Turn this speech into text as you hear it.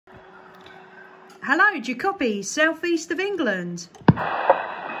Hello, do you copy? South East of England. Good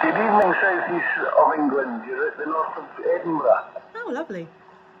evening, South East of England. You're at the north of Edinburgh. Oh, lovely.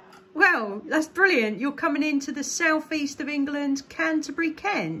 Well, that's brilliant. You're coming into the South East of England, Canterbury,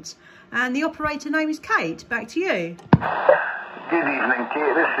 Kent. And the operator name is Kate. Back to you. Good evening,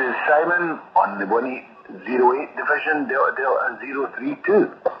 Kate. This is Simon on the 1808 Division, Delta Delta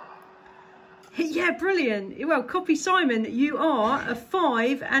 032. Yeah, brilliant. Well, copy Simon, you are a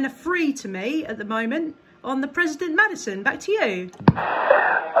 5 and a 3 to me at the moment on the President Madison. Back to you.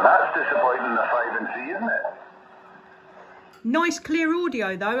 And that's disappointing, the 5 and 3, isn't it? Nice clear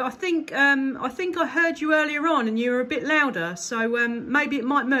audio though. I think I heard you earlier on and you were a bit louder, so maybe it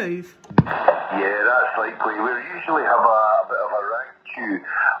might move. Yeah, that's likely. We usually have a bit of a rank queue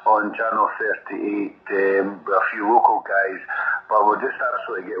on Channel 38 with a few local guys, but we'll just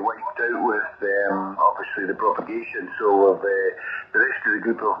absolutely get wiped out with obviously the propagation, so the rest of the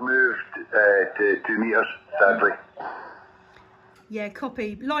group have moved to 2 metres, sadly. Yeah,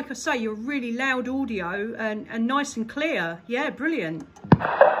 copy. Like I say, you're really loud audio and nice and clear. Yeah, brilliant.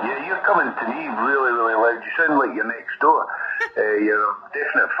 Yeah, you're coming to me really, really loud. You sound like you're next door. You're a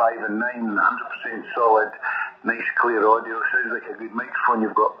definite 5 and 9, 100% solid, nice clear audio. Sounds like a good microphone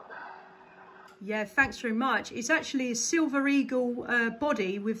you've got. Yeah, thanks very much. It's actually a Silver Eagle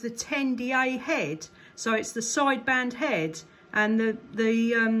body with the 10DA head. So it's the sideband head, and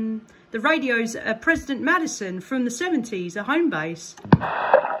the radio's President Madison from the 70s, a home base.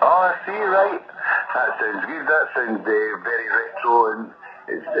 Oh, I see, right. That sounds good. That sounds very retro, and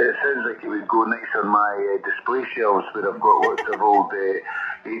it sounds like it would go nice on my display shelves where I've got lots of old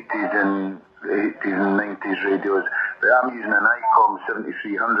 80s and 90s radios. But I'm using an ICOM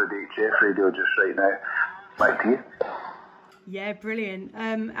 7300 HF radio just right now. Back to you. Yeah, brilliant.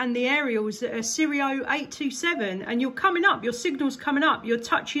 And the aerial's a Sirio 827, and you're coming up, your signal's coming up. You're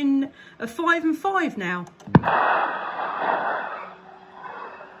touching a 5 and 5 now.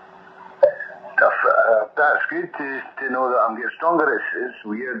 That's good to know that I'm getting stronger. It's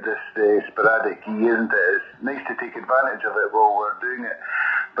weird, this sporadic E, isn't it? It's nice to take advantage of it while we're doing it.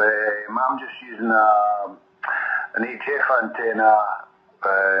 But I'm just using an HF antenna.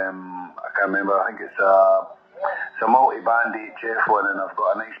 I can't remember. I think it's a multi-band HF one, and I've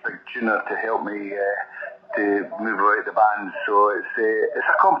got a nice big tuner to help me to move about the bands. So it's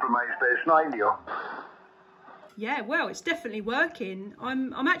a compromise, but it's not ideal. Yeah, well, it's definitely working.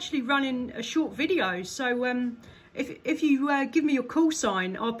 I'm actually running a short video, so if you give me your call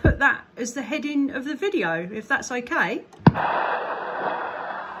sign, I'll put that as the heading of the video, if that's okay.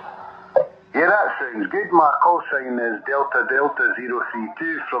 Yeah, that sounds good. My call sign is Delta Delta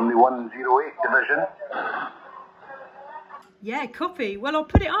 032 from the 108 Division. Yeah, copy. Well, I'll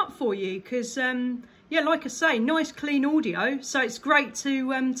put it up for you because, yeah, like I say, nice clean audio. So it's great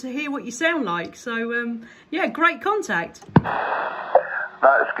to hear what you sound like. So, yeah, great contact.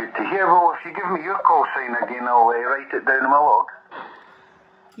 That's good to hear. Well, if you give me your call sign again, I'll write it down in my log.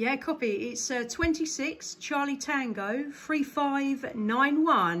 Yeah, copy. It's 26 Charlie Tango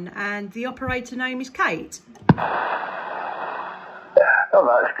 3591, and the operator name is Kate. Oh,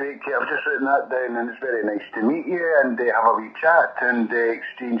 that's great, Kate. I've just written that down, and it's very nice to meet you and have a wee chat and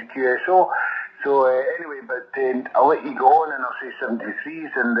exchange QSO. So anyway, but I'll let you go on, and I'll say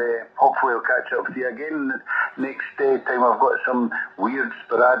 73s, and hopefully I'll catch up with you again next time I've got some weird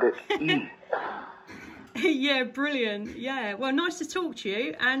sporadic E. Yeah, brilliant. Yeah, well, nice to talk to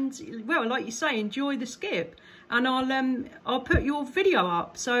you, and well, like you say, enjoy the skip. And I'll put your video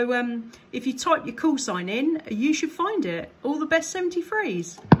up. So if you type your call sign in, you should find it. All the best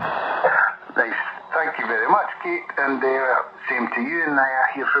 73s. Nice. Thank you very much, Kate. And same to you. And I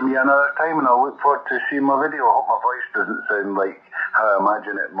hear from you another time. And I'll look forward to seeing my video. I hope my voice doesn't sound like how I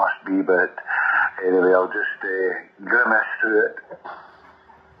imagine it must be. But anyway, I'll just grimace through it.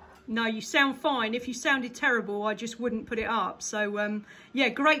 No, you sound fine. If you sounded terrible, I just wouldn't put it up. So, yeah,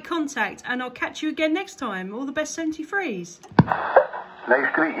 great contact. And I'll catch you again next time. All the best 73s.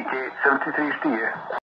 Nice to meet you, Kate. 73s to you.